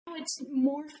it's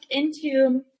morphed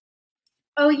into,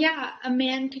 oh yeah, a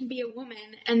man can be a woman,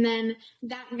 and then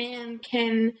that man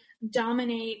can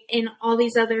dominate in all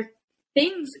these other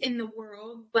things in the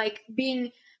world, like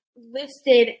being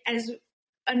listed as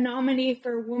a nominee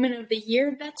for Woman of the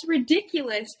Year. That's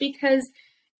ridiculous, because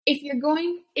if you're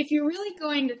really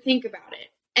going to think about it,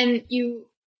 and you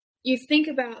think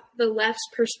about the left's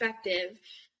perspective,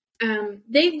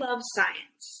 they love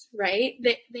science, right?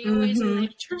 They always are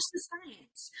like, trust the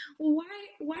science. Well,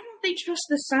 why don't they trust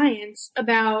the science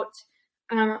about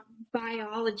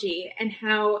biology and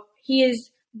how he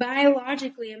is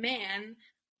biologically a man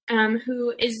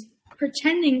who is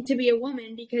pretending to be a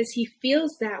woman because he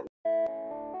feels that way?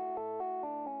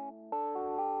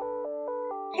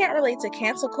 Can't relate to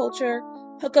cancel culture,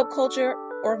 hookup culture,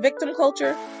 or victim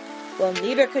culture? Well,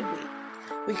 neither could we.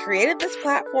 We created this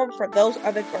platform for those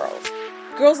other girls.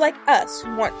 Girls like us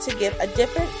who want to give a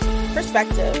different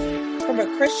perspective from a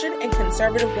Christian and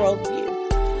conservative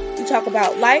worldview. We talk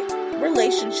about life,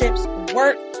 relationships,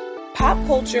 work, pop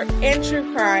culture, and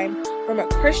true crime from a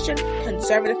Christian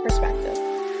conservative perspective.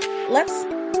 Let's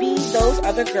be those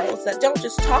other girls that don't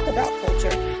just talk about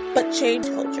culture, but change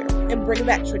culture and bring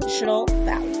back traditional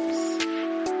values.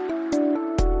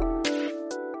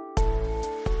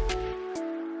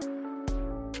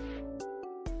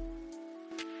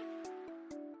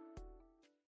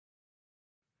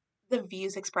 The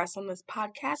views expressed on this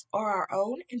podcast are our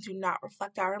own and do not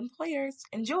reflect our employers.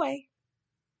 Enjoy!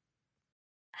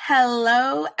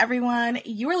 Hello, everyone.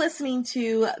 You are listening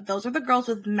to Those Are the Girls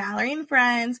with Mallory and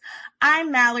Friends.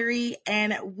 I'm Mallory,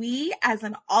 and we, as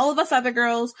in all of us other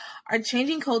girls, are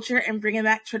changing culture and bringing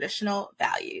back traditional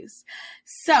values.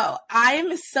 So I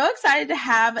am so excited to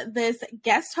have this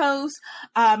guest host.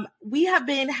 We have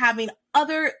been having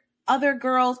other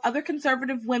girls, other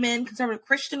conservative women, conservative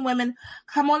Christian women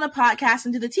come on the podcast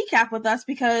and do the TCAP with us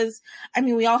because, I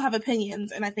mean, we all have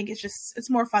opinions, and I think it's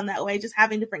more fun that way, just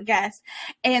having different guests.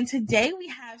 And today we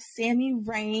have Sammy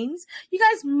Rains. You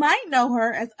guys might know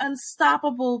her as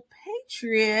Unstoppable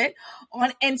Patriot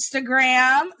on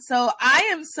Instagram. So I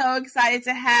am so excited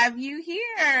to have you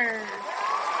here.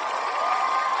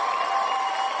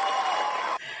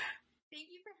 Thank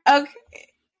you for having me. Okay.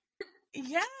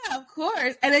 Yeah, of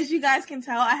course. And as you guys can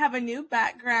tell, I have a new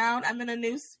background. I'm in a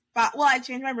new spot. Well, I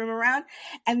changed my room around,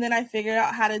 and then I figured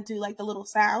out how to do like the little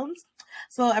sounds.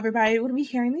 So everybody will be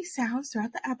hearing these sounds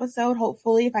throughout the episode,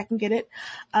 hopefully, if I can get it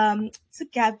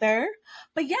together.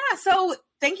 But yeah, so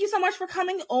thank you so much for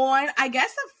coming on. I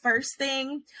guess the first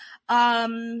thing,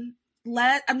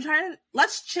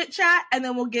 let's chit chat, and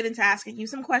then we'll get into asking you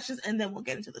some questions, and then we'll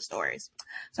get into the stories.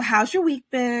 So how's your week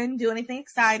been? Do anything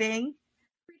exciting?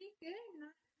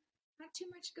 Not too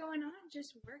much going on,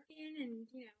 just working and,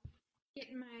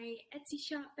 getting my Etsy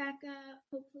shop back up,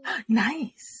 hopefully.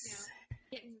 Nice.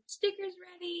 Getting stickers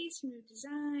ready, some new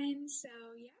designs, so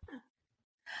yeah.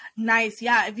 Nice.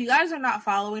 Yeah, if you guys are not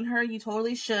following her, you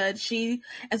totally should. She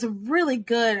is really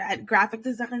good at graphic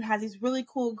design and has these really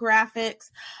cool graphics.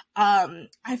 I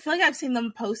feel like I've seen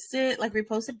them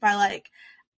reposted by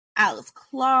Alice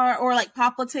Clark, or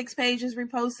Poplitics pages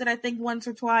reposted, I think, once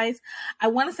or twice. I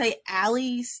want to say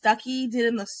Allie Stuckey did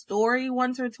in the story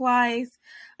once or twice.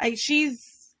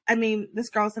 This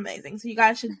girl's amazing. So you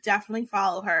guys should definitely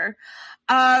follow her.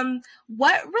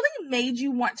 What really made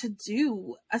you want to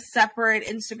do a separate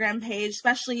Instagram page,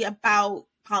 especially about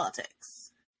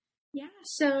politics? Yeah,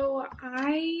 so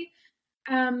I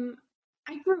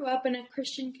grew up in a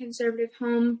Christian conservative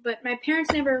home, but my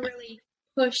parents never really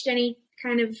pushed any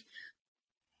kind of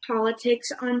politics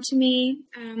onto me.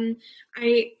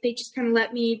 They just kind of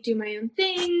let me do my own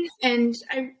thing, and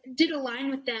I did align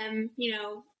with them,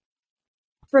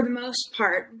 for the most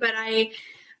part. But I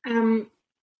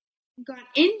got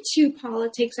into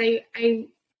politics. I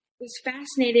was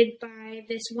fascinated by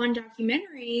this one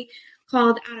documentary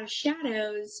called Out of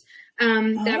Shadows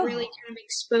that really kind of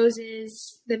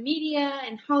exposes the media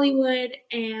and Hollywood.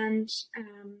 And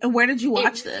where did you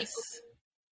watch this?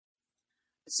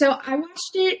 So I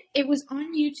watched it. It was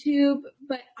on YouTube,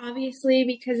 but obviously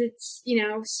because it's,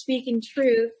 speaking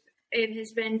truth, it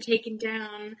has been taken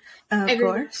down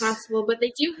everywhere possible. But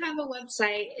they do have a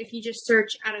website if you just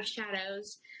search Out of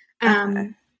Shadows.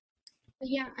 But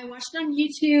yeah, I watched it on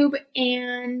YouTube,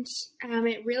 and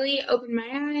it really opened my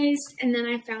eyes. And then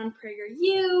I found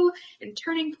PragerU and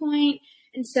Turning Point.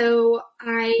 And so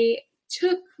I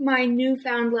took my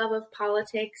newfound love of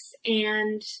politics,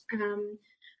 and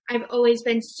I've always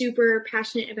been super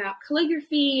passionate about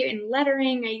calligraphy and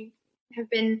lettering.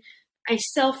 I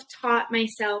self-taught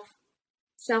myself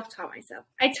self-taught myself.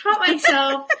 I taught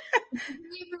myself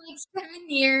for like 7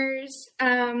 years.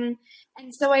 And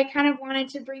so I kind of wanted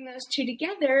to bring those two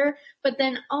together. But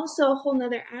then also a whole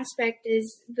nother aspect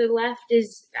is the left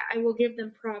is, I will give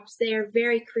them props. They are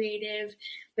very creative.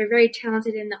 They're very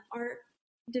talented in the art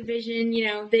division. You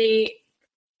know,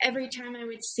 every time I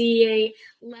would see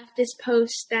a leftist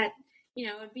post that, you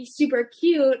know, it'd be super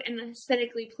cute and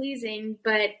aesthetically pleasing,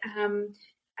 but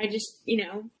I just, you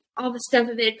know, all the stuff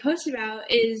that they'd post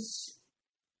about is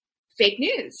fake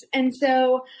news. And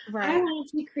so I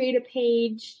wanted to create a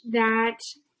page that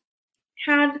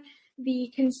had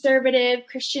the conservative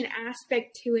Christian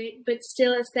aspect to it, but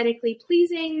still aesthetically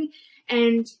pleasing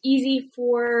and easy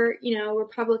for, you know,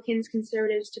 Republicans,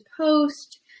 conservatives to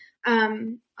post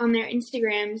on their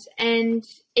Instagrams. And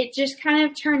it just kind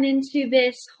of turned into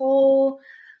this whole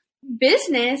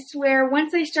business where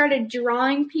once I started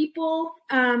drawing people,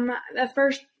 the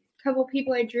first couple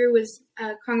people I drew was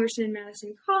Congressman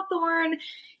Madison Cawthorn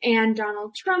and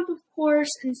Donald Trump, of course.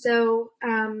 And so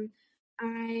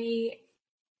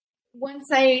once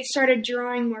I started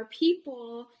drawing more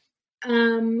people,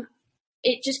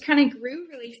 it just kind of grew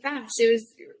really fast. It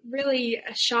was really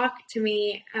a shock to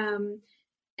me.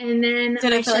 And then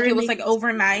did it feel like it was like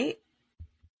overnight?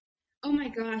 Oh my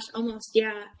gosh, almost,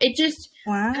 yeah. It just,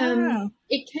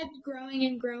 it kept growing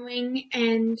and growing,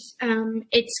 and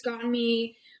it's gotten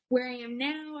me where I am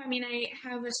now. I mean, I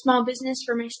have a small business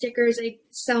for my stickers. I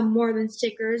sell more than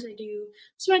stickers. I do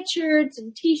sweatshirts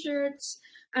and t-shirts.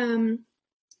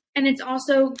 And it's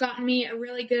also gotten me a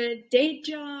really good day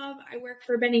job. I work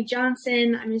for Benny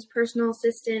Johnson. I'm his personal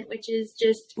assistant, which is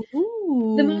just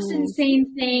the most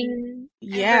insane thing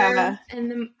ever.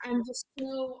 And I'm just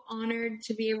so honored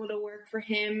to be able to work for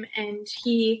him. And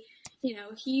he, you know,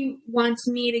 he wants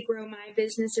me to grow my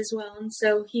business as well. And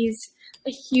so he's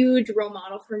a huge role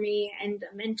model for me and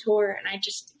a mentor. And I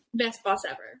just, best boss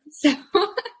ever. So...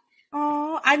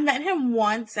 Oh, I met him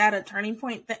once at a Turning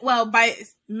Point.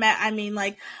 I mean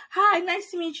like, hi,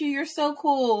 nice to meet you. You're so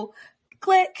cool.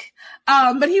 Click.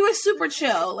 But he was super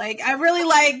chill. Like, I really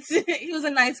liked, he was a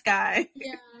nice guy.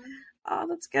 Yeah. Oh,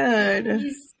 that's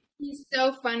good. He's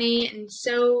so funny and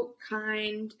so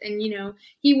kind. And, you know,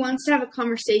 he wants to have a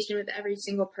conversation with every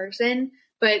single person,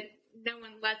 but no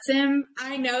one lets him.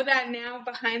 I know that now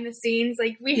behind the scenes.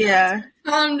 Like, we have to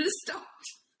tell him to stop.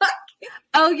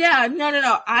 Oh yeah, no.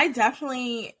 I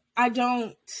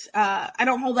don't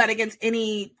hold that against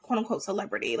any quote unquote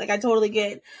celebrity. Like I totally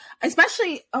get,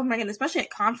 especially at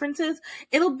conferences,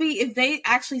 it'll be, if they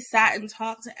actually sat and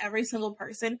talked to every single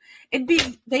person, they'd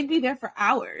be there for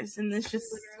hours, and it's just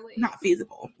not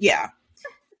feasible. Yeah.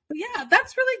 But yeah,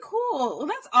 that's really cool. Well,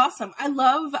 that's awesome. I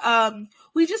love,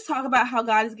 we just talk about how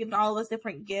God has given all of us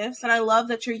different gifts, and I love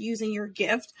that you're using your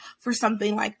gift for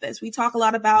something like this. We talk a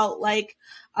lot about, like,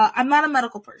 I'm not a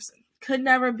medical person. Could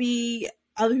never be.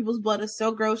 Other people's blood is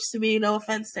so gross to me. No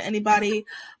offense to anybody,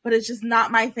 but it's just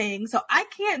not my thing. So I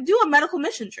can't do a medical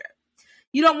mission trip.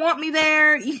 You don't want me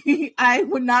there. I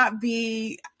would not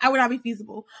be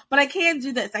feasible, but I can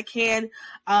do this. I can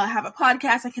have a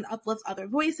podcast. I can uplift other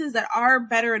voices that are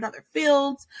better in other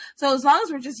fields. So as long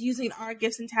as we're just using our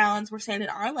gifts and talents, we're staying in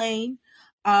our lane.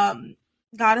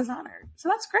 God is honored. So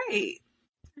that's great.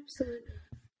 Absolutely.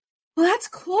 Well, that's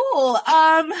cool.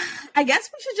 I guess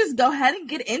we should just go ahead and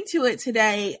get into it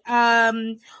today.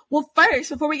 Well, first,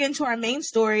 before we get into our main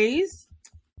stories,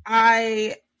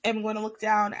 I am going to look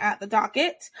down at the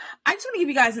docket. I just want to give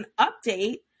you guys an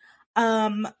update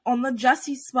on the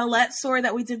Jussie Smollett story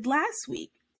that we did last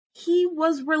week. He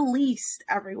was released,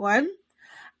 everyone.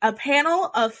 A panel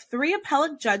of 3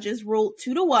 appellate judges ruled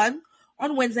 2-1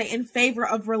 on Wednesday in favor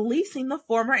of releasing the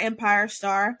former Empire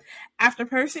star after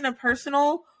posting a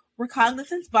personal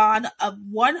recognizance bond of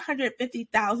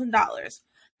 $150,000.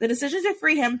 The decision to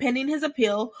free him pending his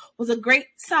appeal was a great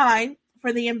sign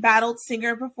for the embattled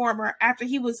singer and performer after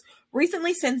he was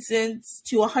recently sentenced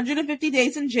to 150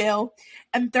 days in jail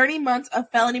and 30 months of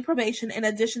felony probation in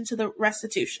addition to the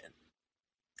restitution.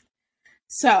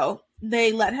 So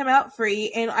they let him out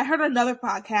free, and I heard another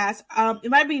podcast. It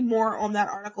might be more on that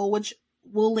article, which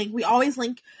we'll link. We always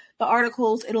link the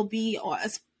articles. It'll be on a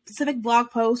specific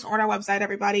blog post on our website,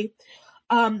 everybody.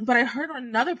 But I heard on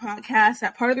another podcast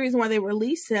that part of the reason why they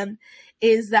released him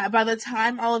is that by the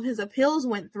time all of his appeals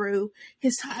went through,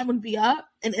 his time would be up.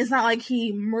 And it's not like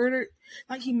he murdered,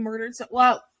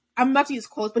 well, I'm about to use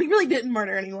quotes, but he really didn't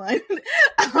murder anyone.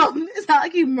 It's not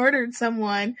like he murdered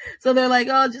someone. So they're like,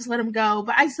 oh, just let him go.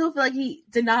 But I still feel like he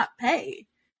did not pay.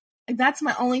 Like, that's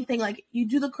my only thing. Like, you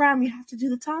do the crime, you have to do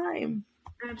the time.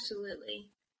 Absolutely.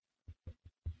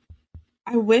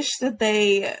 I wish that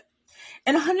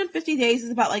And 150 days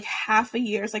is about like half a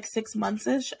year. It's like 6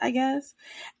 months-ish, I guess.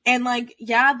 And like,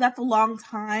 yeah, that's a long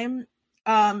time.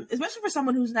 Especially for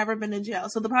someone who's never been in jail.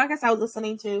 So the podcast I was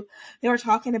listening to, they were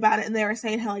talking about it and they were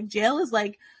saying how like jail is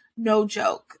like no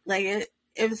joke. Like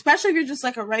especially if you're just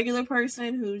like a regular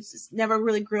person who's just never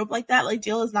really grew up like that, like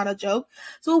jail is not a joke.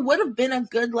 So it would have been a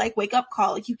good like wake up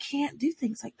call. Like you can't do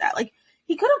things like that. Like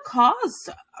he could have caused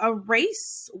a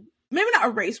race, maybe not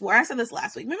a race war. I said this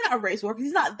last week. Maybe not a race war because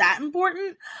he's not that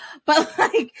important, but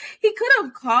like he could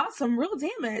have caused some real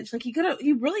damage. Like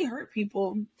he really hurt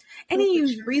people, and he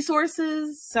used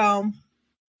resources. So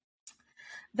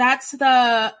that's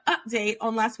the update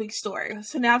on last week's story.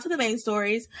 So now to the main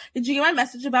stories. Did you get my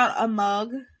message about a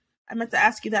mug? I meant to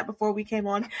ask you that before we came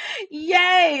on.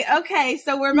 Yay! Okay,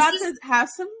 so we're about to have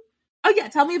some. Oh yeah,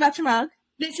 tell me about your mug.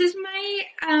 This is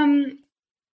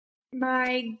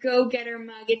my go-getter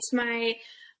mug. It's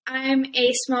I'm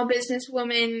a small business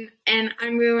woman and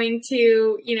I'm going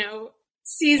to,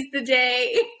 seize the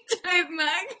day type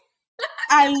mug.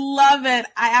 I love it.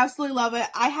 I absolutely love it.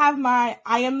 I have my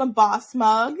I am the boss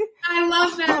mug. I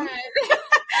love that.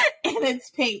 And it's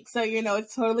pink, so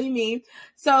it's totally me.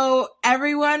 So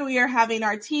everyone, we are having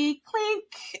our tea clink.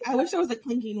 I wish there was a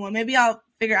clinking one. Maybe I'll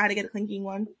figure out how to get a clinking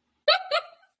one.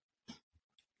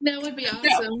 That would be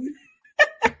awesome.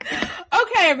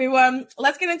 Okay, everyone,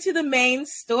 let's get into the main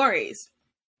stories.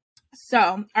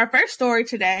 So our first story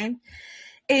today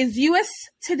is U.S.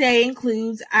 Today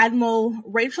includes Admiral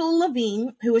Rachel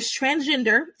Levine, who is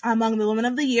transgender, among the Women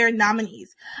of the Year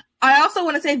nominees. I also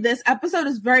want to say this episode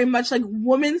is very much like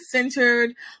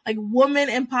woman-centered, like woman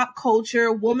in pop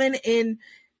culture, woman in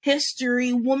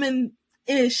history,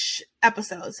 woman-ish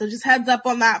episode. So just heads up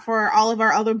on that for all of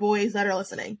our other boys that are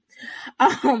listening.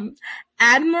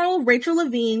 Admiral Rachel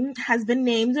Levine has been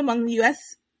named among the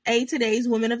USA Today's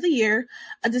Women of the Year,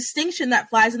 a distinction that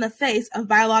flies in the face of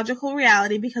biological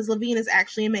reality because Levine is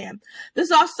actually a man. This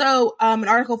is also an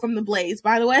article from The Blaze,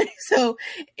 by the way, so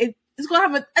it's going to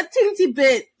have a teensy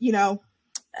bit,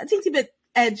 a teensy bit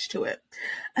edge to it.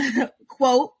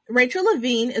 Quote, Rachel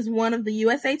Levine is one of the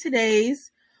USA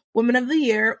Today's Women of the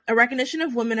Year, a recognition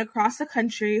of women across the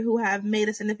country who have made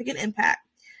a significant impact,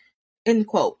 end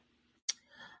quote.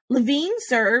 Levine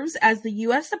serves as the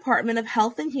U.S. Department of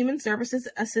Health and Human Services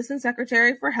Assistant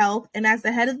Secretary for Health and as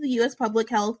the head of the U.S. Public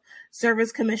Health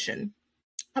Service Commission.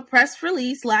 A press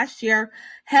release last year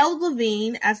hailed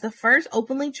Levine as the first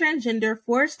openly transgender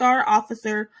 4-star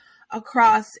officer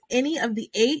across any of the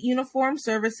 8 uniformed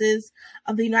services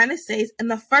of the United States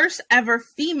and the first ever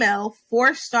female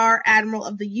 4-star admiral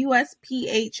of the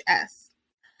USPHS.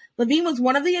 Levine was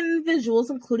one of the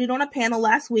individuals included on a panel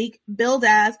last week billed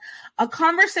as a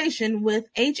conversation with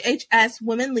HHS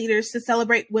women leaders to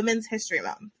celebrate Women's History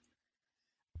Month.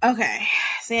 Okay,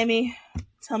 Sammy,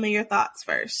 tell me your thoughts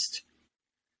first.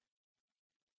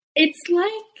 It's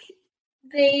like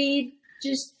they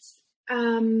just,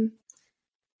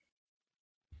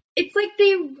 it's like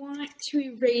they want to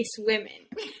erase women.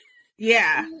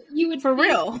 Yeah, you would for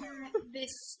real.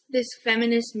 This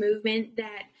feminist movement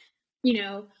that,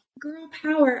 girl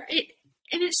power,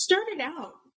 it started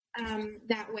out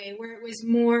that way, where it was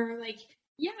more like,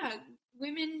 yeah,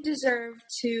 women deserve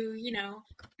to,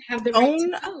 have the right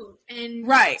to vote and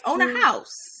own a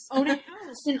house,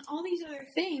 and all these other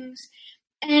things.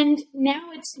 And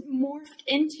now it's morphed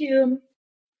into,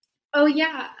 oh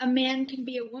yeah, a man can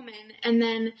be a woman, and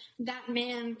then that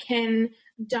man can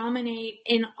dominate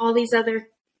in all these other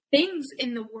things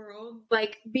in the world,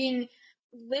 like being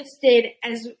listed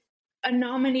as a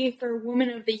nominee for Woman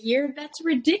of the Year. That's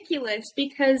ridiculous,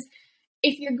 because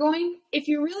if you're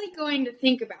really going to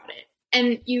think about it,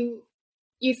 and you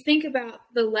think about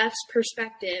the left's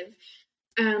perspective,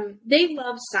 they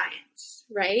love science,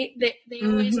 right? They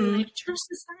always are like, trust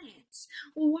the science.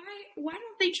 Well, why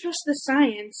don't they trust the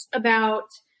science about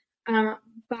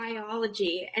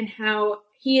biology and how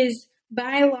he is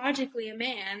biologically a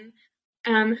man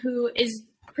who is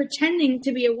pretending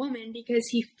to be a woman because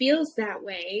he feels that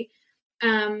way?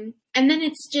 And then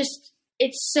it's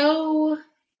so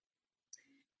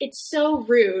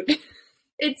rude.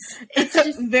 It's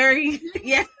just very,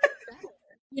 yeah.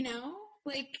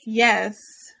 Like, yes.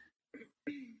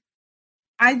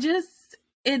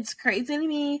 It's crazy to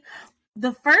me.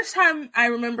 The first time I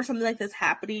remember something like this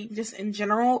happening, just in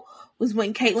general, was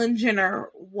when Caitlyn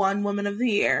Jenner won Woman of the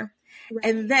Year. Right.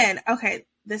 And then, okay,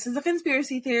 this is a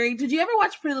conspiracy theory. Did you ever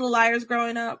watch Pretty Little Liars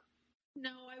growing up? No,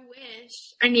 I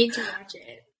wish. I need to watch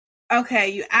it. Okay,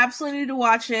 you absolutely need to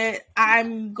watch it.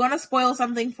 I'm going to spoil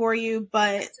something for you,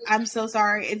 but I'm so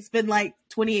sorry. It's been like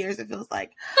 20 years, it feels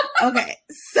like. Okay,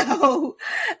 so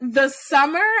the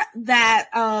summer that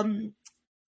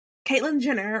Caitlyn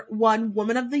Jenner won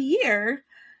Woman of the Year,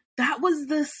 that was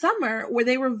the summer where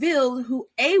they revealed who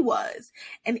A was.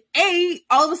 And A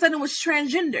all of a sudden was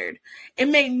transgendered. It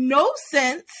made no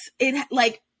sense. It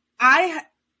like I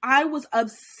was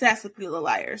obsessed with Little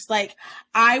Liars. Like,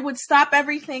 I would stop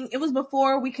everything. It was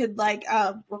before we could like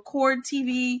record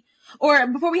TV, or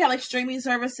before we had like streaming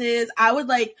services. I would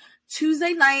like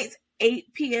Tuesday nights,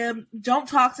 8 p.m. Don't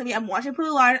talk to me. I'm watching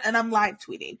Little Liars and I'm live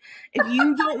tweeting. If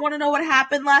you don't want to know what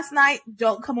happened last night,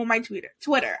 don't come on my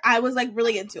Twitter. I was like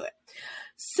really into it.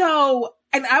 So,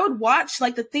 and I would watch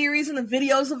like the theories and the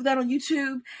videos of that on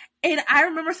YouTube. And I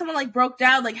remember someone like broke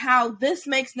down like how this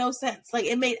makes no sense. Like,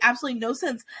 it made absolutely no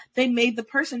sense. They made the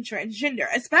person transgender,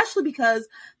 especially because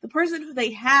the person who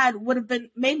they had would have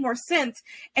been made more sense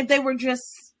if they were just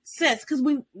cis, because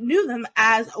we knew them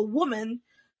as a woman.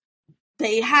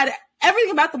 They had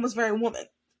everything about them was very woman.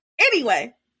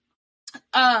 Anyway,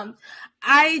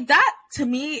 that to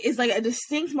me is like a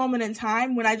distinct moment in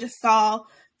time when I just saw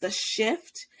the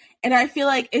shift, and I feel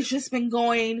like it's just been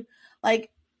going like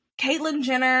Caitlyn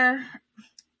Jenner,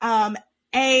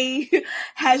 A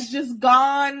has just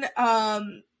gone,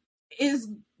 is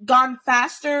gone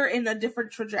faster in a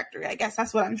different trajectory. I guess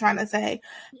that's what I'm trying to say,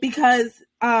 because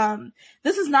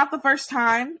this is not the first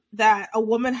time that a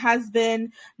woman has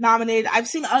been nominated. I've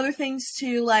seen other things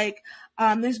too, like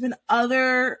there's been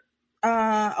other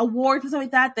awards and stuff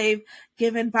like that. They've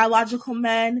given biological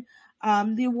men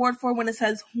the award for when it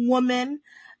says woman.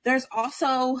 There was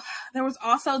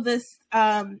also this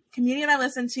comedian I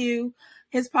listened to,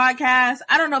 his podcast.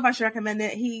 I don't know if I should recommend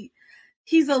it.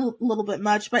 He's a little bit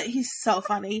much, but he's so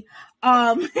funny.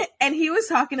 And he was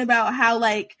talking about how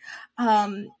like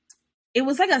it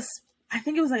was like I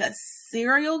think it was like a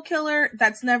serial killer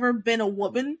that's never been a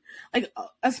woman, like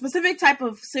a specific type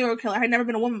of serial killer had never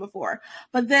been a woman before.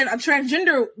 But then a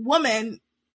transgender woman,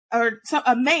 or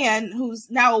a man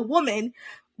who's now a woman,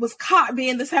 was caught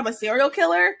being this type of serial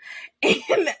killer.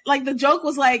 And like the joke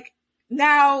was like,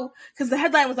 now, because the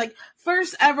headline was like,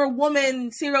 first ever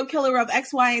woman serial killer of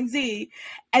X, Y, and Z.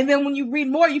 And then when you read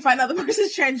more, you find out the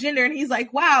person's transgender, and he's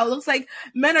like, wow, looks like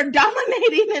men are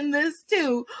dominating in this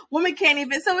too. Women can't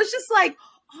even. So it's just like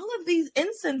all of these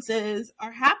instances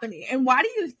are happening. And why do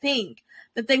you think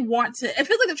that they want to? It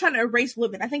feels like they're trying to erase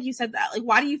women. I think you said that. Like,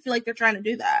 why do you feel like they're trying to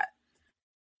do that?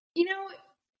 You know,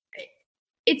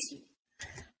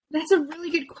 that's a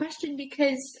really good question,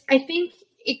 because I think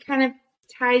it kind of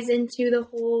ties into the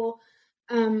whole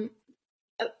the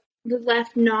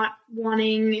left not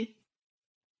wanting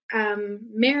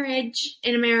marriage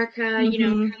in America, mm-hmm. you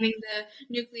know, having the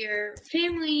nuclear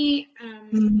family,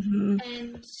 mm-hmm.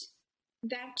 and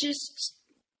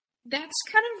that's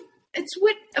kind of, it's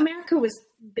what America was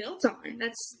built on.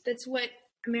 That's what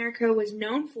America was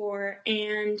known for,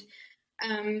 and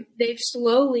they've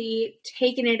slowly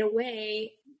taken it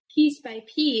away piece by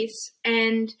piece,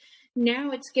 and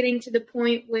now it's getting to the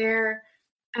point where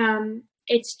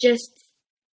it's just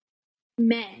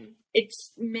men.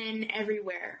 It's men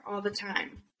everywhere all the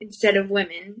time instead of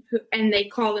women, and they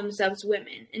call themselves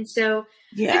women. And so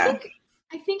yeah.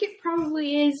 I think it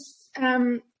probably is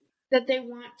that they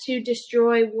want to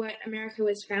destroy what America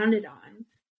was founded on.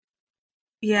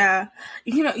 Yeah.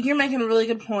 You know, you're making a really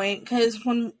good point, because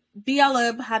when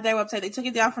BLM had their website, they took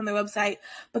it down from their website,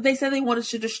 but they said they wanted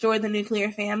to destroy the nuclear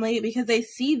family because they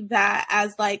see that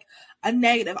as like a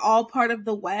negative, all part of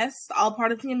the West, all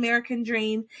part of the American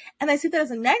dream. And they see that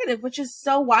as a negative, which is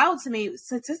so wild to me.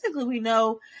 Statistically, we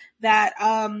know that,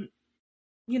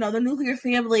 you know, the nuclear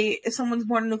family, if someone's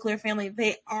born in a nuclear family,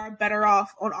 they are better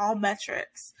off on all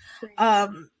metrics. Right.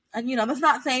 And, you know, that's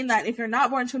not saying that if you're not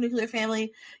born into a nuclear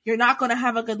family, you're not going to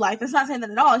have a good life. That's not saying that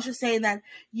at all. It's just saying that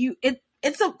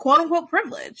it's a quote unquote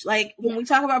privilege. Like when we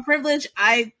talk about privilege,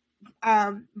 both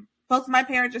of my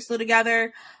parents are still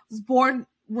together, was born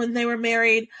when they were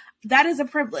married. That is a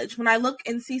privilege. When I look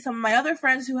and see some of my other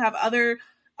friends who have other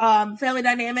family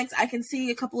dynamics, I can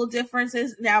see a couple of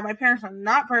differences. Now, my parents are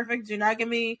not perfect. Do not get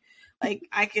me, like,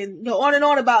 I can go on and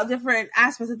on about different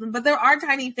aspects of them, but there are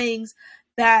tiny things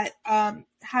that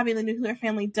having the nuclear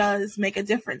family does make a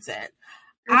difference in.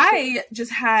 I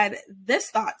just had this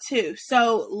thought too.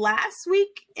 So last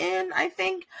week in, I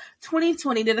think,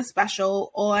 2020 did a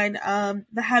special on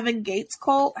the Heaven Gates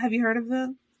cult. Have you heard of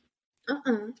them?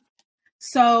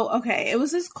 So, okay, it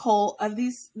was this cult of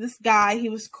this guy. He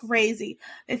was crazy.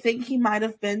 They think he might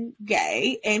have been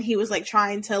gay, and he was like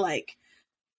trying to like,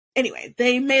 anyway,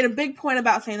 they made a big point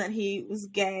about saying that he was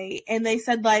gay, and they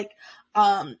said like,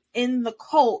 in the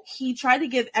cult, he tried to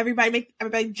make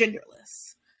everybody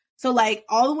genderless. So like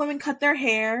all the women cut their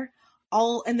hair,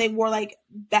 and they wore like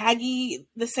baggy,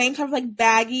 the same type of like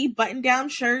baggy button down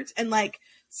shirts and like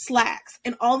slacks.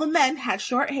 And all the men had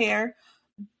short hair,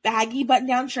 baggy button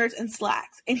down shirts and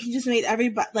slacks. And he just made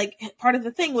everybody, like, part of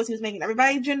the thing was he was making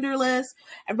everybody genderless.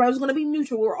 Everybody was going to be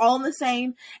neutral. We were all in the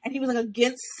same. And he was like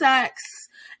against sex.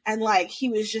 And like, he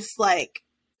was just like,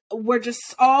 we're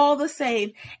just all the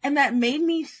same. And that made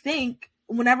me think,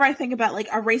 whenever I think about like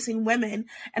erasing women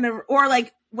or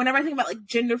like whenever I think about like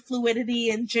gender fluidity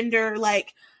and gender,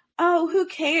 like, oh, who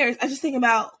cares? I just think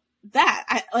about that.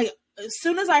 I like, as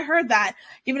soon as I heard that,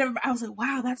 I was like,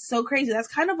 wow, that's so crazy. That's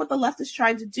kind of what the left is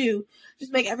trying to do.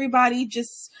 Just make everybody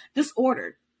just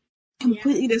disordered,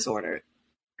 completely disordered.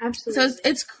 Absolutely. So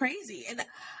it's crazy. And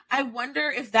I wonder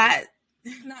if that,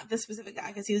 not this specific guy,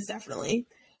 because he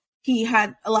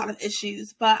had a lot of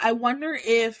issues, but I wonder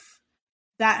if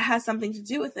that has something to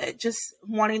do with it. Just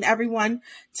wanting everyone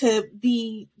to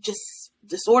be just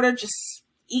disordered, just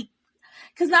eat.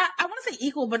 Because I want to say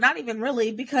equal, but not even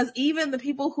really, because even the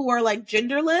people who are like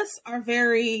genderless are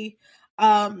very,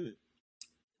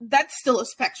 that's still a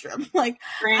spectrum. Like,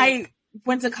 right. I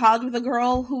went to college with a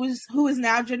girl who is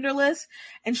now genderless,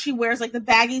 and she wears like the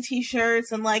baggy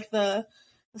t-shirts and like the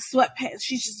sweatpants.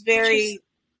 She's just very,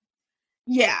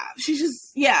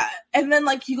 and then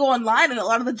like you go online and a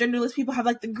lot of the genderless people have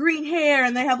like the green hair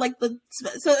and they have like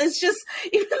so it's just,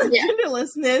 even the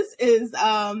genderlessness is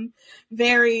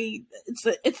very,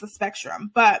 it's a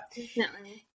spectrum. But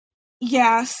definitely.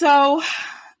 So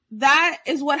that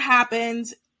is what happened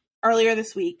earlier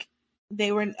this week.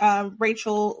 They were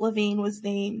Rachel Levine was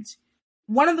named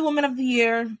one of the Women of the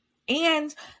Year, and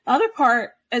the other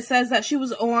part, it says that she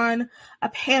was on a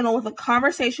panel with a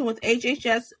conversation with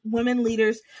HHS women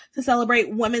leaders to celebrate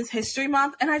Women's History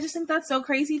Month. And I just think that's so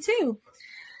crazy too.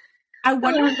 I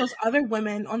wonder what those other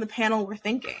women on the panel were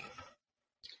thinking.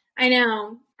 I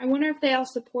know. I wonder if they all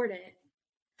support it.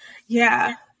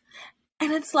 Yeah.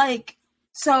 And it's like,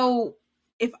 so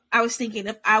if I was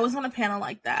on a panel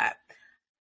like that,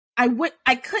 I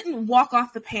couldn't walk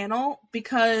off the panel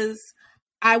because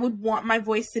I would want my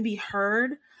voice to be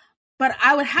heard. But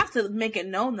I would have to make it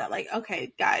known that, like,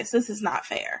 okay, guys, this is not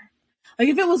fair. Like,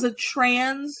 if it was a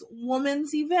trans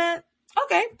woman's event,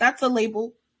 okay, that's a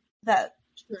label that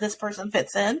this person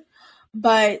fits in.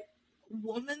 But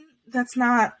woman, that's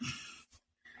just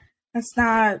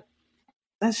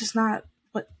not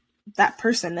what that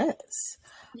person is.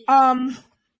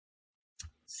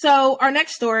 So our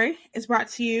next story is brought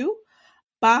to you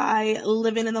by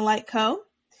Living in the Light Co.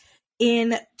 In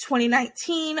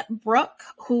 2019, Brooke,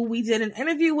 who we did an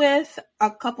interview with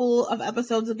a couple of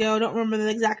episodes ago, don't remember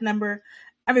the exact number,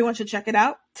 everyone should check it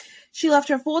out. She left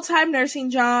her full-time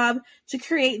nursing job to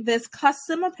create this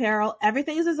custom apparel.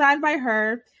 Everything is designed by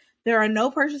her. There are no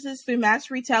purchases through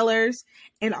mass retailers,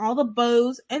 and all the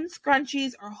bows and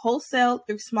scrunchies are wholesale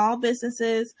through small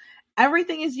businesses.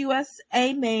 Everything is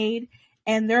USA made,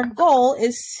 and their goal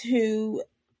is to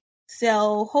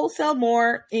sell wholesale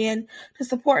more and to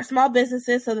support small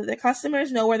businesses so that their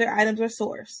customers know where their items are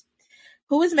sourced,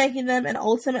 who is making them, and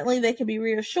ultimately they can be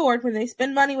reassured when they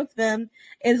spend money with them,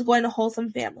 it is going to wholesome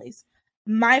families.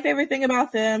 My favorite thing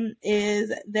about them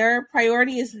is their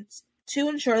priority is to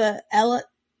ensure that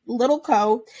Little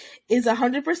Co. is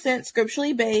 100%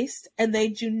 scripturally based and they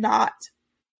do not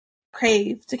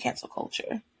crave to cancel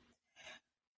culture.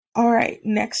 All right,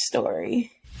 next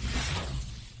story.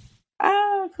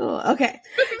 Oh, cool. Okay.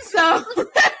 So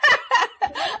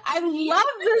I love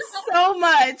this so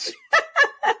much.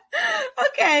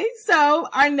 Okay. So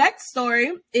our next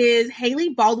story is Hailey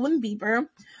Baldwin Bieber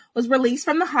was released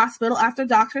from the hospital after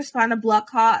doctors found a blood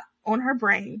clot on her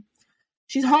brain.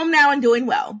 She's home now and doing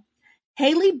well.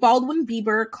 Hailey Baldwin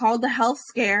Bieber called the health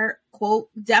scare, quote,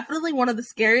 definitely one of the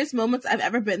scariest moments I've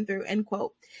ever been through, end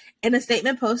quote, in a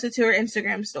statement posted to her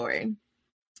Instagram story.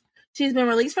 She's been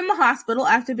released from the hospital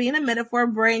after being admitted for a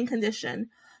brain condition.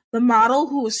 The model,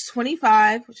 who was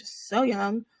 25, which is so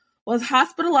young, was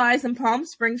hospitalized in Palm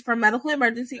Springs for a medical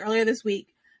emergency earlier this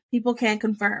week. People can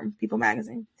confirm. People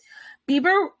magazine.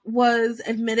 Bieber was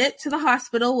admitted to the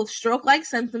hospital with stroke-like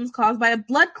symptoms caused by a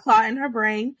blood clot in her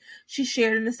brain, she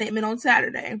shared in a statement on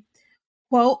Saturday.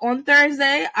 Quote, on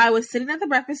Thursday, I was sitting at the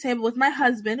breakfast table with my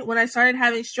husband when I started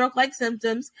having stroke-like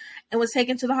symptoms and was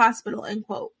taken to the hospital, end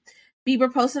quote.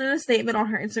 Bieber posted in a statement on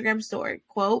her Instagram story,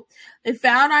 quote, they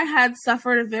found I had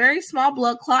suffered a very small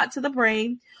blood clot to the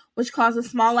brain, which caused a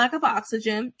small lack of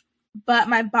oxygen, but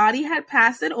my body had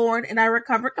passed it on and I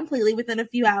recovered completely within a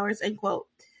few hours, end quote.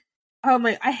 Oh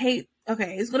my, okay,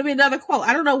 it's going to be another quote.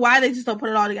 I don't know why they just don't put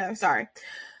it all together. Sorry.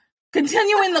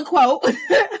 Continuing the quote,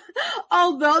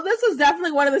 although this was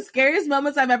definitely one of the scariest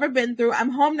moments I've ever been through, I'm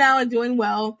home now and doing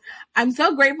well. I'm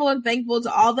so grateful and thankful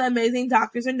to all the amazing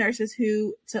doctors and nurses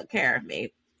who took care of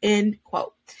me. End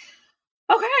quote.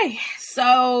 Okay,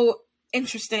 so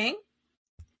interesting.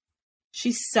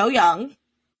 She's so young,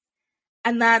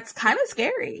 and that's kind of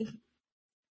scary.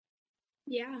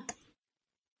 Yeah.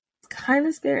 It's kind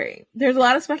of scary. There's a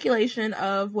lot of speculation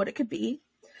of what it could be.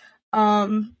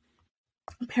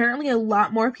 Apparently a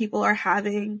lot more people are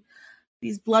having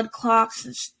these blood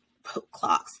clots,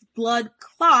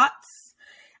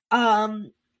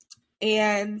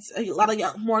 and a lot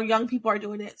of more young people are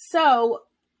doing it. So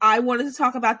I wanted to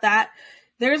talk about that.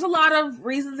 There's a lot of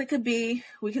reasons it could be.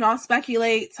 We can all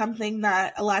speculate something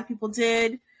that a lot of people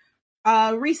did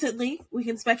recently. We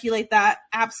can speculate that.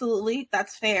 Absolutely.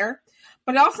 That's fair.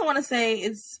 But I also want to say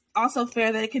it's also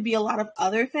fair that it could be a lot of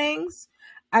other things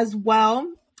as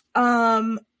well.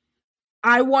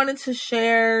 I wanted to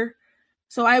share,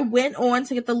 so I went on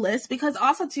to get the list because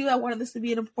also too, I wanted this to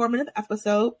be an informative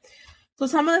episode. So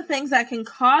some of the things that can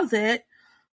cause it,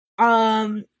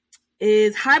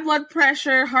 is high blood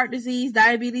pressure, heart disease,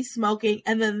 diabetes, smoking,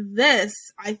 and then this,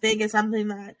 I think, is something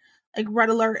that, like, red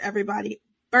alert everybody,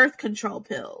 birth control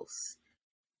pills.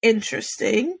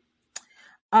 Interesting.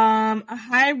 A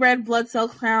high red blood cell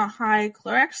count, high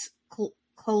cholesterol,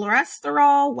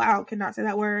 wow, cannot say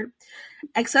that word,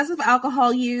 excessive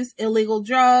alcohol use, illegal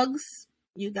drugs,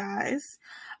 you guys,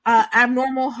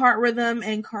 abnormal heart rhythm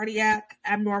and cardiac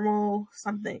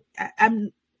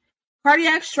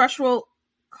structural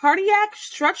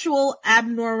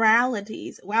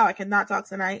abnormalities. Wow, I cannot talk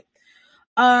tonight.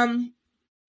 And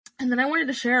then I wanted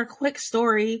to share a quick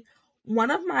story.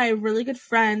 One of my really good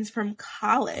friends from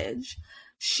college,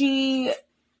 she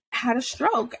had a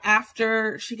stroke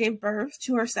after she gave birth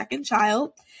to her second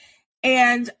child.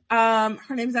 And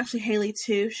her name is actually Haley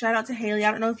too. Shout out to Haley.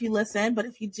 I don't know if you listen, but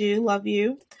if you do, love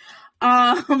you.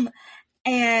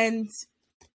 And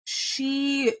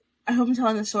she, I hope I'm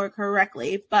telling the story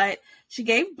correctly, but she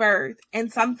gave birth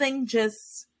and something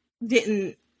just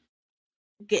didn't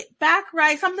get back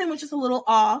right. Something was just a little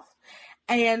off.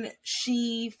 And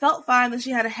she felt fine, that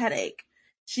she had a headache.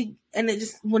 And it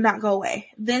just would not go away.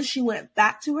 Then she went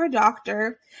back to her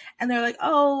doctor and they're like,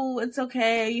 oh, it's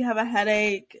okay. You have a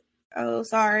headache. Oh,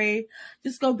 sorry.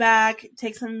 Just go back,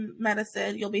 take some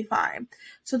medicine. You'll be fine.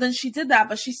 So then she did that,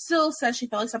 but she still said she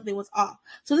felt like something was off.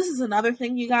 So this is another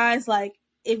thing, you guys, like,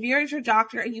 if you're at your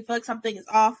doctor and you feel like something is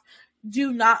off,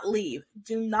 do not leave.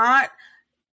 Do not,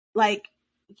 like,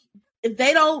 if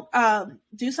they don't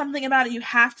do something about it, you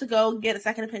have to go get a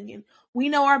second opinion. We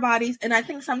know our bodies, and I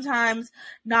think sometimes,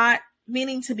 not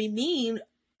meaning to be mean,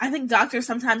 I think doctors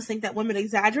sometimes think that women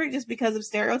exaggerate just because of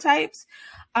stereotypes.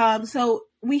 So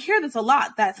we hear this a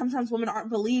lot, that sometimes women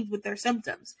aren't believed with their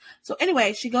symptoms. So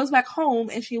anyway, she goes back home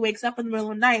and she wakes up in the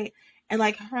middle of the night and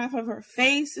like half of her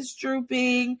face is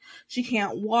drooping. She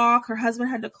can't walk. Her husband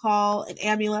had to call an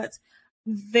ambulance.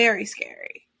 Very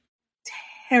scary.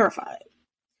 Terrifying.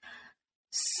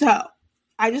 So,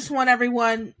 I just want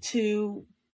everyone to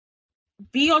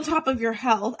be on top of your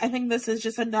health. I think this is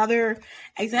just another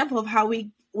example of how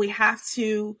we have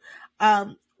to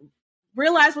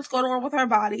realize what's going on with our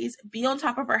bodies, be on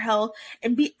top of our health,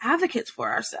 and be advocates for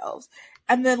ourselves.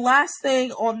 And then last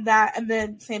thing on that, and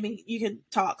then Sammy, you can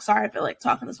talk. Sorry, I feel like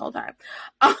talking this whole time.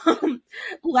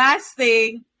 Last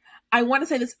thing, I want to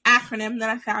say this acronym that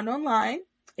I found online.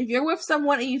 If you're with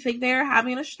someone and you think they're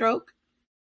having a stroke,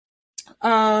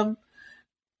 it's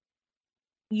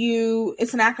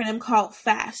an acronym called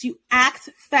FAST. You act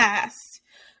fast.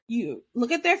 You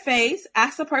look at their face,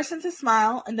 ask the person to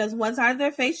smile, and does one side of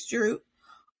their face droop?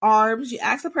 Arms, you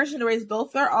ask the person to raise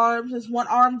both their arms, does one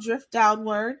arm drift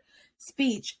downward?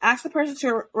 Speech, ask the person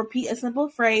to repeat a simple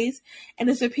phrase, and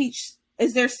is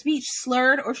their speech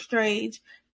slurred or strange?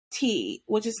 T,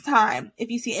 which is time. If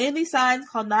you see any of these signs,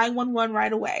 call 911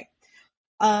 right away.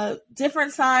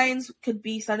 Different signs could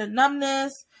be sudden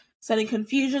numbness, sudden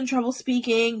confusion, trouble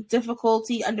speaking,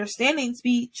 difficulty understanding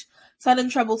speech, sudden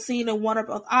trouble seeing in one or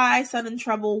both eyes, sudden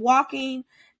trouble walking,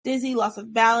 dizzy, loss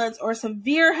of balance, or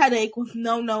severe headache with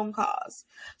no known cause.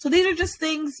 So these are just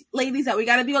things, ladies, that we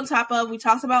got to be on top of. We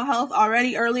talked about health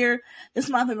already earlier this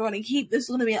month, and we're going to keep this is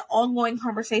going to be an ongoing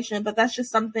conversation, but that's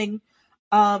just something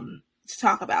to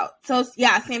talk about. So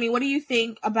yeah, Sammy, what do you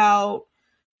think about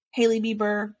Hailey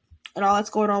Bieber and all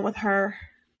that's going on with her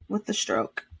with the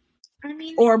stroke? I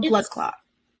mean, or blood clot?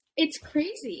 It's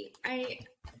crazy.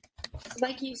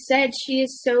 Like you said, she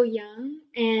is so young,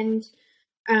 and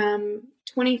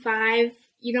 25,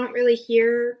 you don't really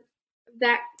hear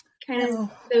that kind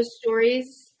of those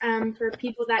stories for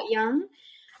people that young.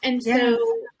 And Yeah.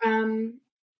 so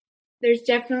there's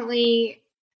definitely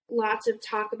lots of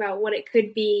talk about what it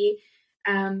could be.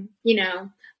 The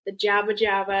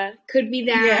Jabba could be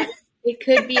Yeah. that. It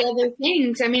could be other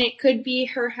things. I mean, it could be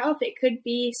her health. It could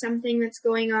be something that's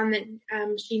going on that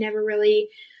she never really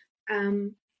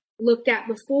looked at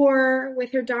before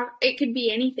with her doc. It could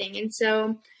be anything. And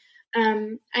so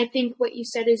I think what you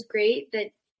said is great,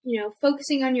 that,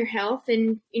 focusing on your health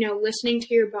and, listening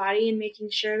to your body and making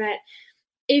sure that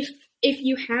if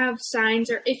you have signs,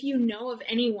 or if you know of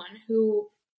anyone who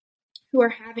are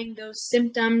having those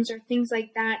symptoms or things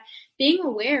like that, being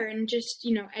aware and just,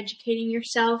 educating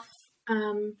yourself,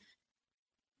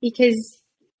 because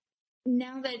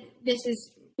now that this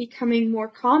is becoming more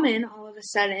common all of a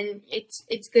sudden,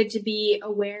 it's good to be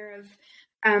aware of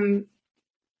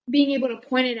being able to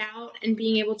point it out and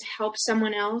being able to help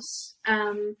someone else.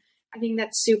 I think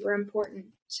that's super important.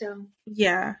 So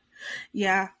Yeah,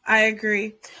 I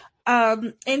agree.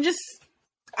 And just,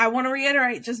 I want to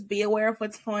reiterate, just be aware of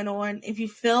what's going on. If you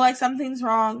feel like something's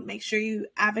wrong, make sure you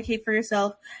advocate for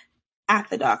yourself at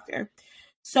the doctor.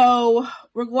 So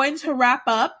we're going to wrap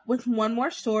up with one more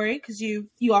story, because you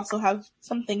also have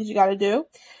some things you got to do.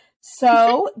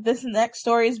 So this next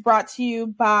story is brought to you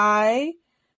by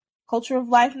Culture of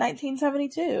Life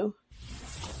 1972.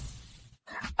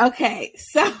 Okay,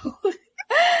 so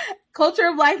Culture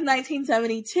of Life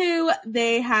 1972,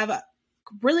 they have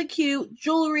really cute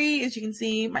jewelry, as you can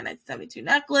see, my 1972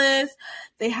 necklace.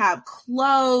 They have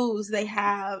clothes, they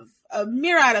have a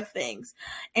myriad of things.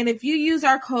 And if you use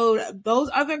our code, Those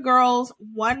Other Girls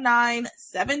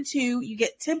 1972, you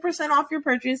get 10% off your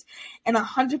purchase, and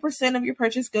 100% of your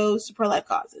purchase goes to pro-life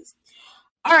causes.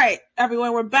 All right,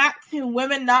 everyone, we're back to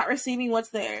women not receiving what's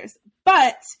theirs.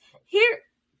 But here's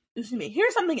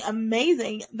something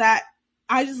amazing that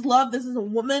I just love. This is a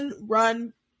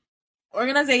woman-run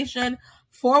organization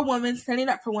for women, standing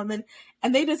up for women,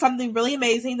 and they did something really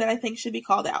amazing that I think should be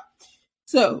called out.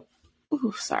 So,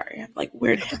 sorry, I have like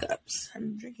weird hiccups.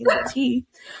 I'm drinking the tea.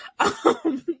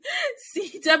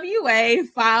 CWA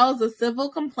files a civil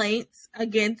complaint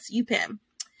against UPenn.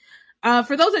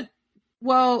 For those that,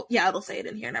 it'll say it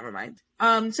in here. Never mind.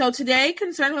 So today,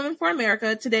 Concerned Women for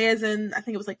America, today as in, I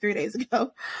think it was like 3 days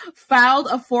ago, filed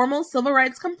a formal civil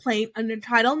rights complaint under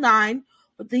Title IX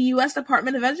with the U.S.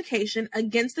 Department of Education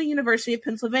against the University of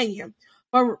Pennsylvania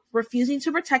for refusing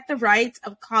to protect the rights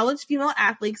of college female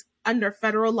athletes under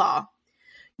federal law.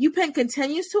 UPenn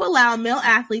continues to allow male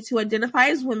athletes who identify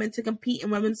as women to compete in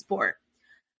women's sport.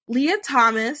 Leah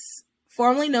Thomas,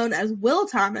 formerly known as Will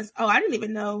Thomas, I didn't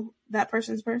even know that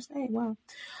person's first name, wow.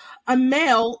 A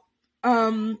male,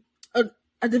 a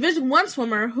Division I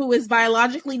swimmer who is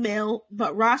biologically male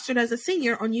but rostered as a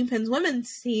senior on UPenn's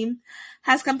women's team,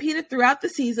 has competed throughout the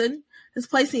season,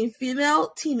 displacing female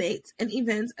teammates in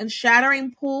events and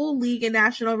shattering pool, league, and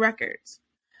national records.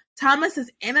 Thomas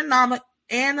is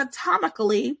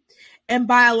anatomically and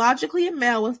biologically a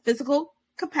male with physical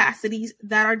capacities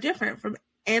that are different from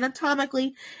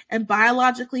anatomically and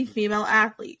biologically female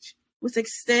athletes, which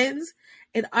extends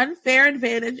an unfair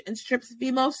advantage and strips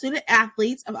female student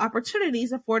athletes of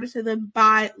opportunities afforded to them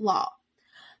by law.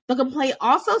 The complaint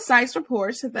also cites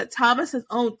reports that Thomas's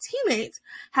own teammates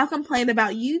have complained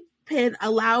about UPenn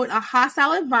allowing a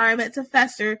hostile environment to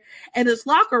fester in its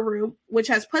locker room, which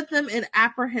has put them in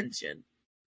apprehension.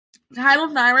 Title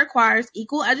IX requires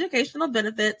equal educational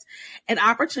benefits and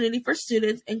opportunity for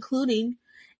students, including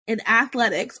in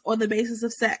athletics, on the basis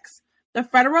of sex. The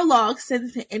federal law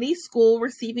extends to any school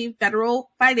receiving federal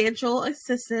financial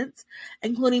assistance,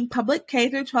 including public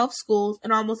K-12 schools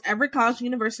and almost every college and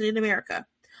university in America.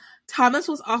 Thomas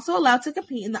was also allowed to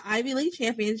compete in the Ivy League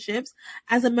championships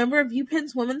as a member of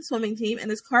UPenn's women's swimming team,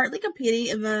 and is currently competing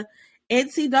in the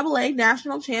NCAA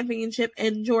National Championship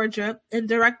in Georgia in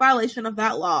direct violation of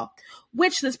that law,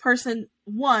 which this person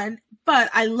won. But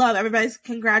I love everybody's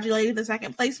congratulating the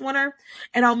second place winner,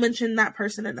 and I'll mention that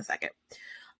person in a second.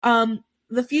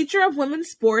 The future of women's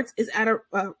sports is at a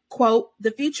quote.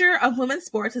 The future of women's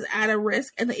sports is at a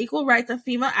risk, and the equal rights of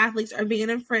female athletes are being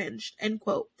infringed. End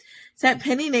quote. Said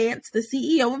Penny Nance, the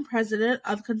CEO and president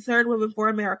of Concerned Women for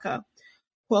America.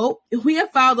 Quote, we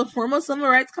have filed a formal civil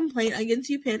rights complaint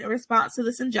against UPenn in response to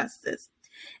this injustice.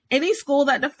 Any school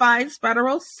that defies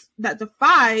federal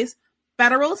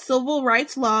civil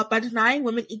rights law by denying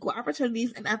women equal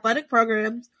opportunities in athletic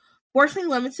programs, forcing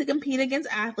women to compete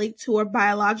against athletes who are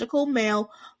biological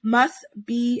male, must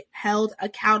be held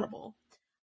accountable.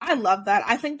 I love that.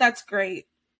 I think that's great.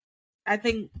 I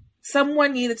think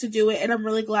someone needed to do it, and I'm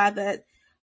really glad that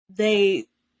they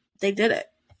did it.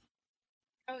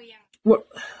 Oh yeah.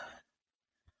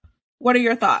 What are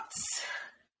your thoughts?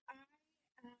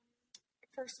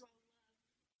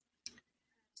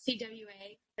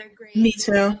 CWA. They're great. Me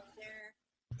too.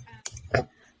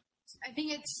 I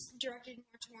think it's directed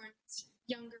more towards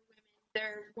younger women.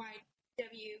 They're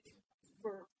YW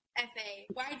for FA.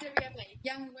 YWFA,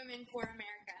 Young Women for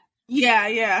America. Yeah,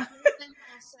 yeah.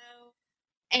 Also,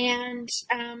 and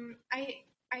I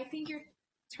think you're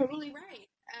totally right.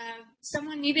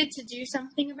 Someone needed to do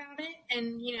something about it,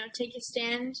 and take a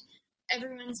stand.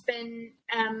 Everyone's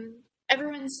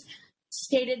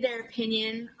stated their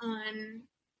opinion on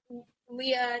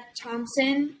Leah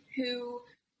Thompson, who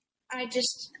I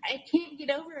can't get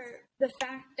over the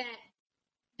fact that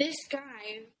this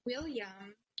guy,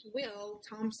 Will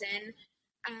Thompson,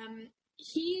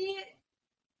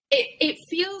 it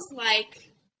feels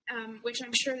like, which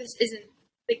I'm sure this isn't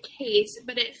the case,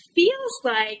 but it feels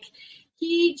like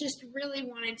he just really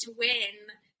wanted to win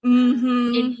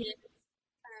in his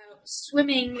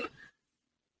swimming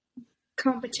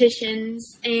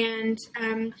competitions, and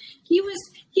he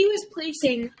was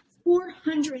placing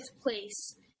 400th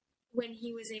place when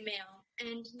he was a male,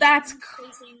 and that's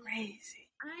crazy.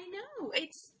 I know,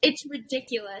 it's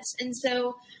ridiculous. And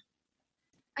so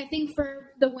I think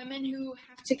for the women who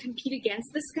have to compete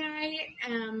against this guy,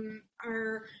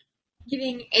 are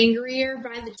getting angrier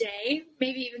by the day,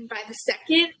 maybe even by the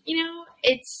second.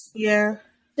 It's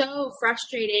so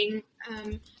frustrating,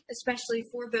 especially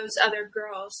for those other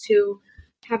girls who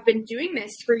have been doing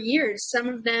this for years. Some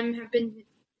of them have been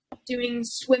doing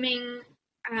swimming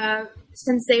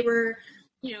since they were,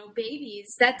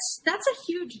 babies. That's a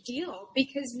huge deal,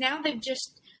 because now they've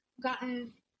just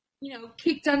gotten,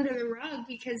 kicked under the rug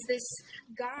because this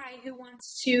guy who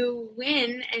wants to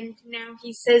win, and now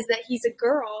he says that he's a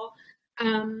girl,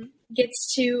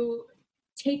 gets to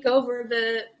take over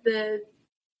the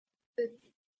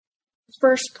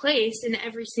first place in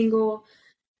every single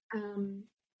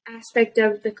aspect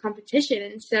of the competition.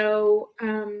 And so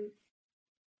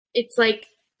it's like,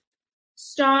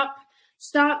 stop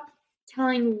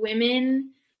telling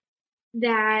women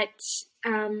that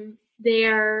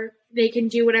they can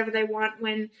do whatever they want,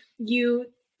 when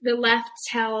the left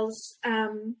tells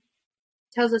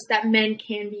us that men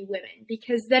can be women,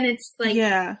 because then it's like,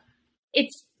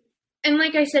 and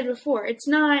like I said before, it's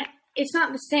not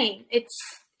the same. It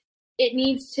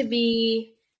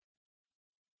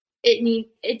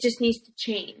just needs to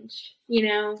change,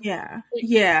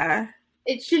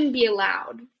 it shouldn't be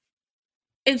allowed.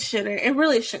 It shouldn't. It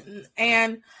really shouldn't.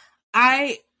 And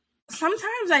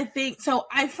sometimes I think, so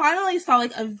I finally saw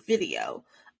like a video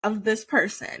of this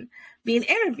person being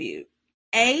interviewed.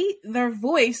 Their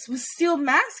voice was still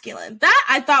masculine. That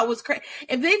I thought was crazy.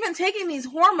 If they've been taking these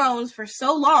hormones for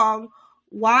so long,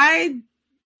 why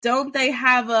don't they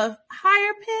have a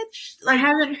higher pitch? I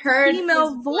haven't heard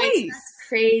female voice. That's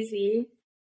crazy.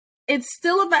 It's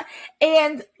still about,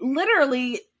 and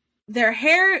literally their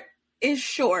hair is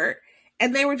short,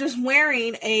 and they were just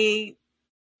wearing a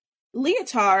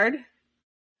leotard.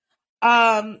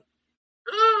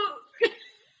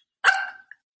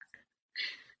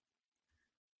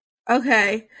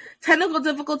 Okay. Technical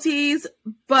difficulties,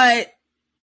 but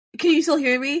can you still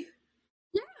hear me?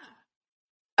 Yeah.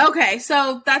 Okay,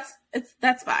 so that's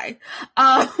fine.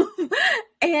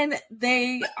 And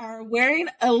they are wearing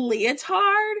a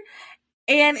leotard,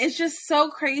 and it's just so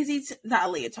crazy. Not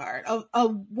a leotard, a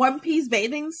one-piece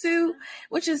bathing suit,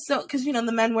 which is so, because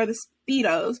the men wear the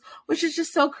Speedos, which is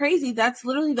just so crazy. That's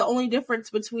literally the only difference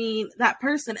between that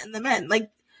person and the men.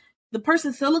 Like, the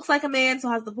person still looks like a man, so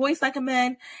has the voice like a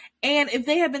man. And if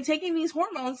they have been taking these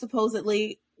hormones,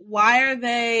 supposedly, why are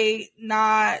they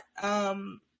not,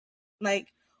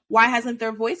 why hasn't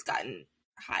their voice gotten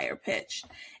higher pitch?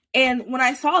 And when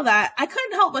I saw that, I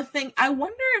couldn't help but think, I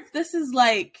wonder if this is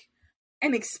like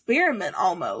an experiment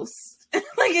almost.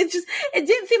 It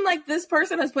didn't seem like this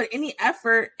person has put any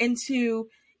effort into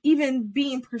even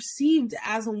being perceived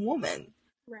as a woman.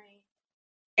 Right.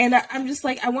 And I'm just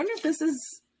like, I wonder if this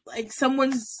is like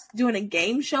someone's doing a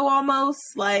game show almost.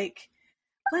 Like,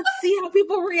 let's see how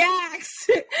people react.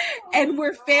 And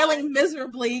we're failing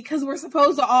miserably because we're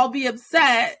supposed to all be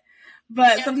upset.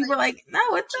 But some people are like, no,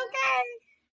 it's okay.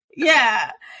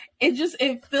 Yeah.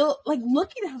 It felt like,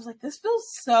 looking at it, I was like, this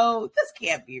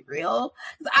can't be real.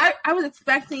 Because I was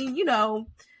expecting, I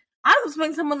was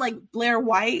expecting someone like Blair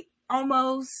White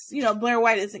almost. Blair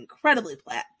White is incredibly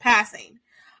passing.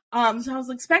 So I was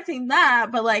expecting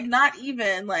that, but like not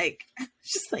even, like,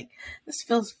 just like, this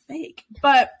feels fake.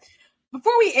 But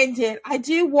before we end it, I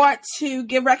do want to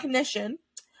give recognition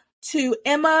to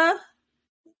Emma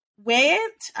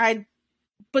Weyant. I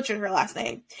butchered her last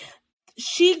name.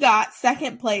 She got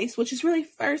second place, which is really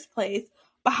first place,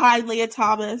 behind Leah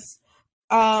Thomas.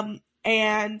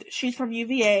 And she's from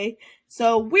UVA.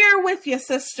 So we're with you,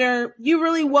 sister. You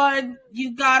really won.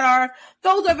 You got our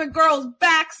Those Other Girls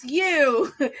backs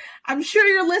you. I'm sure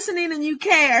you're listening and you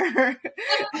care.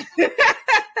 But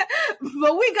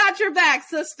we got your back,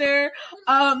 sister.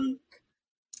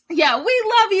 Yeah,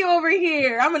 we love you over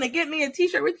here. I'm going to get me a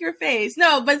t-shirt with your face.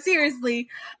 No, but seriously,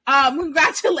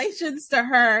 congratulations to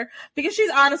her, because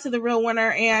she's honestly the real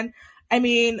winner. And I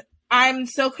mean, I'm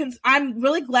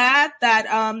really glad that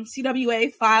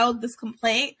CWA filed this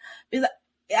complaint, because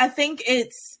I think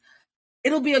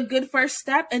it'll be a good first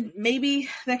step, and maybe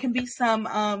there can be some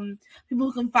people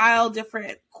who can file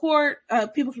different court.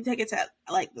 People can take it to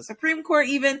like the Supreme Court,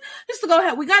 even just to go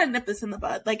ahead. We got to nip this in the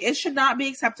bud. Like, it should not be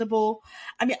acceptable.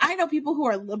 I mean, I know people who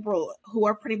are liberal who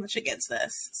are pretty much against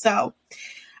this, so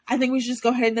I think we should just go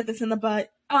ahead and nip this in the bud.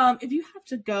 If you have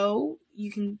to go, you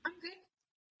can.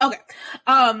 Okay.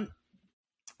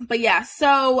 But yeah.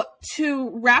 So to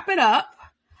wrap it up,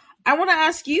 I want to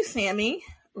ask you, Sammy,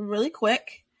 really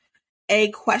quick,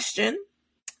 a question.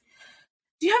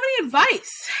 Do you have any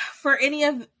advice for any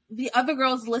of the other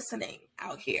girls listening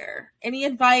out here? Any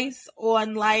advice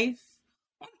on life,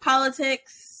 on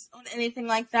politics, on anything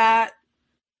like that?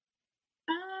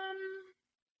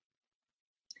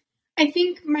 I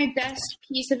think my best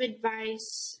piece of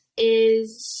advice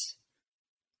is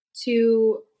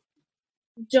to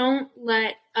don't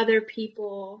let other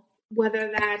people, whether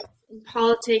that's in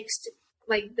politics,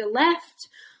 like the left,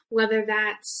 whether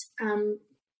that's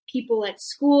people at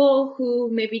school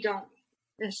who maybe don't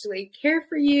necessarily care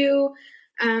for you,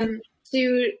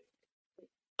 to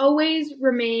always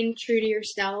remain true to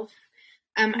yourself.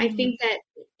 I think that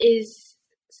is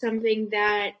something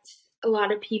that a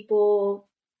lot of people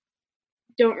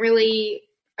don't really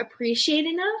appreciate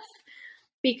enough,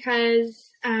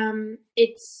 because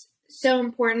it's so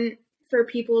important for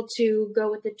people to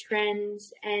go with the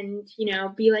trends and,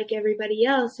 be like everybody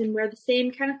else and wear the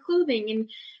same kind of clothing and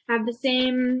have the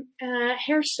same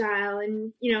hairstyle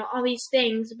and, all these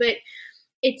things. But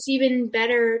it's even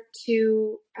better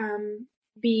to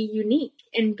be unique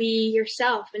and be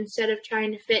yourself instead of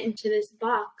trying to fit into this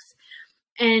box.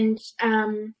 And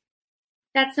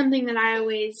that's something that I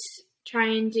always try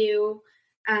and do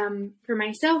for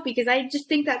myself, because I just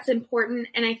think that's important,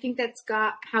 and I think that's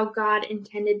how God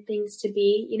intended things to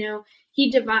be.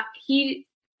 He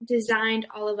designed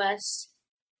all of us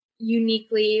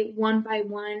uniquely, one by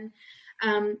one.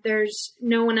 There's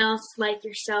no one else like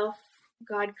yourself.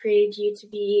 God created you to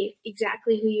be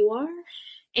exactly who you are,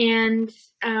 and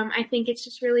I think it's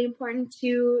just really important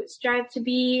to strive to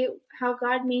be how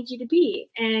God made you to be.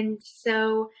 And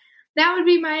so that would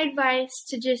be my advice,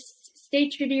 to just stay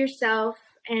true to yourself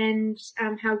and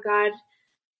how God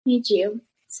made you.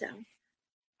 So.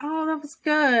 Oh, that was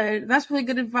good. That's really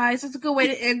good advice. That's a good way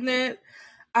to end it.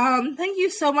 Thank you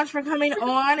so much for coming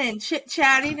on and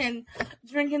chit-chatting and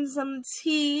drinking some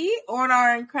tea on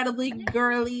our incredibly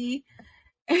girly,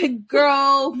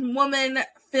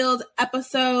 woman-filled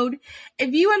episode.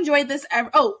 If you enjoyed this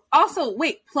also,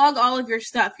 plug all of your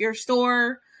stuff, your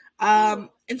store,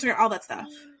 Instagram, all that stuff.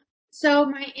 So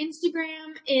my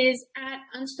Instagram is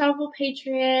 @Unstoppable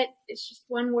Patriot. It's just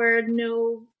one word,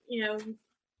 no,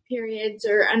 periods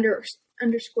or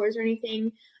underscores or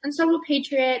anything. Unstoppable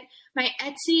Patriot. My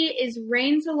Etsy is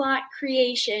Rainsalot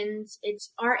Creations.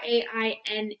 It's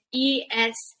RAINESALOT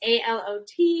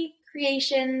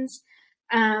Creations.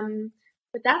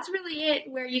 But that's really it,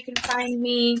 where you can find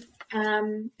me.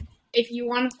 If you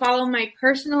want to follow my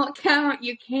personal account,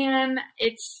 you can.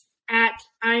 It's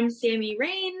I'm Sammy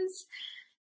Rains.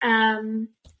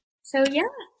 So yeah,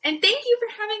 and thank you for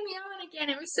having me on again.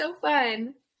 It was so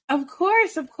fun. Of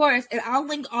course. And I'll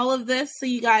link all of this so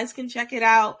you guys can check it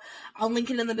out. I'll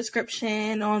link it in the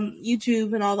description on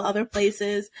YouTube and all the other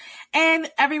places.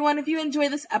 And everyone, if you enjoy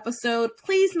this episode,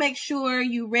 please make sure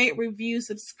you rate, review,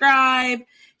 subscribe,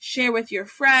 share with your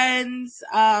friends,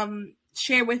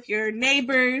 share with your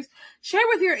neighbors, share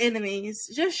with your enemies.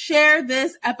 Just share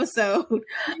this episode.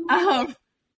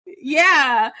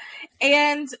 Yeah.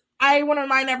 And I want to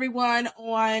remind everyone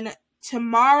on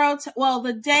tomorrow,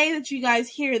 the day that you guys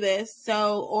hear this,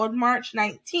 so on March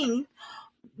 19th,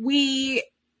 we,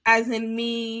 as in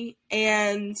me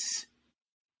and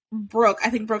Brooke, I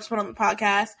think Brooke's been on the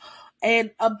podcast,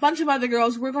 and a bunch of other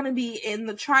girls, we're going to be in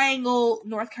the Triangle,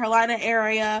 North Carolina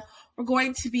area. We're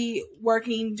going to be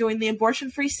doing the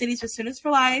abortion-free cities for Students for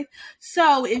Life.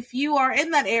 So if you are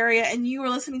in that area and you are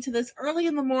listening to this early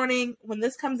in the morning when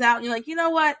this comes out and you're like, you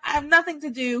know what, I have nothing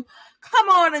to do, come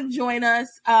on and join us.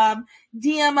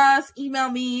 DM us,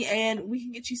 email me, and we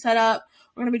can get you set up.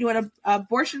 We're going to be doing a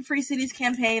abortion-free cities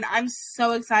campaign. I'm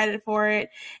so excited for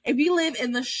it. If you live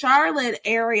in the Charlotte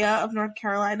area of North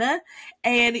Carolina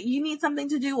and you need something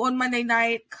to do on Monday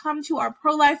night, come to our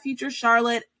Pro-Life Future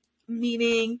Charlotte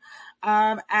meeting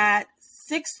at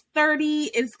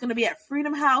 6:30. It's going to be at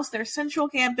Freedom House, their central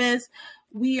campus.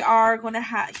 We are going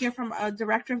to hear from a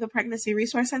director of the Pregnancy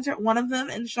Resource Center, one of them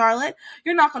in Charlotte.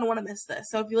 You're not going to want to miss this.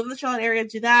 So if you live in the Charlotte area,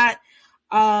 do that.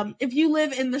 If you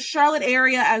live in the Charlotte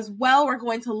area as well, we're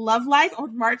going to Love Life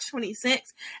on March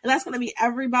 26th. And that's going to be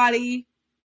everybody,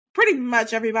 pretty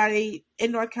much everybody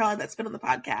in North Carolina that's been on the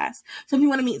podcast. So if you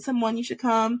want to meet someone, you should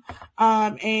come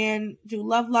and do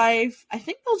Love Life. I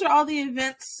think those are all the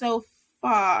events so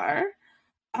far.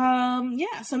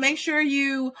 So make sure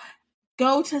you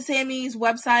go to Sammy's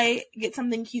website, get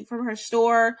something cute from her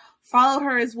store, follow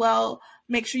her as well.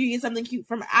 Make sure you get something cute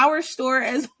from our store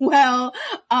as well.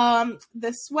 The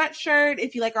sweatshirt,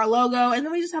 if you like our logo, and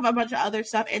then we just have a bunch of other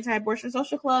stuff, Anti-Abortion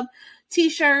Social Club,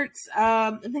 t-shirts,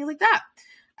 and things like that.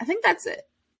 I think that's it.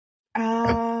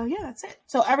 That's it.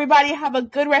 So everybody have a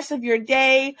good rest of your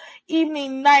day,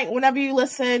 evening, night, whenever you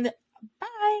listen.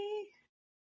 Bye.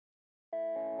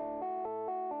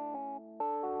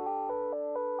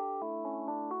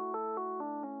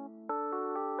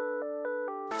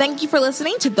 Thank you for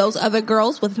listening to Those Other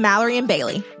Girls with Mallory and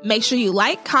Bailey. Make sure you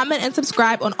like, comment, and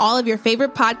subscribe on all of your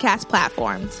favorite podcast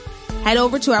platforms. Head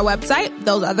over to our website,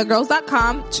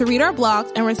 thoseothergirls.com, to read our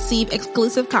blogs and receive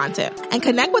exclusive content. And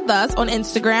connect with us on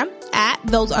Instagram at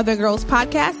Those Other Girls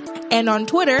Podcast and on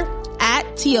Twitter at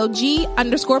TOG_podcast.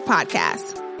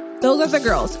 Those Other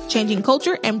Girls, changing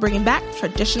culture and bringing back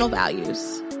traditional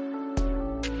values.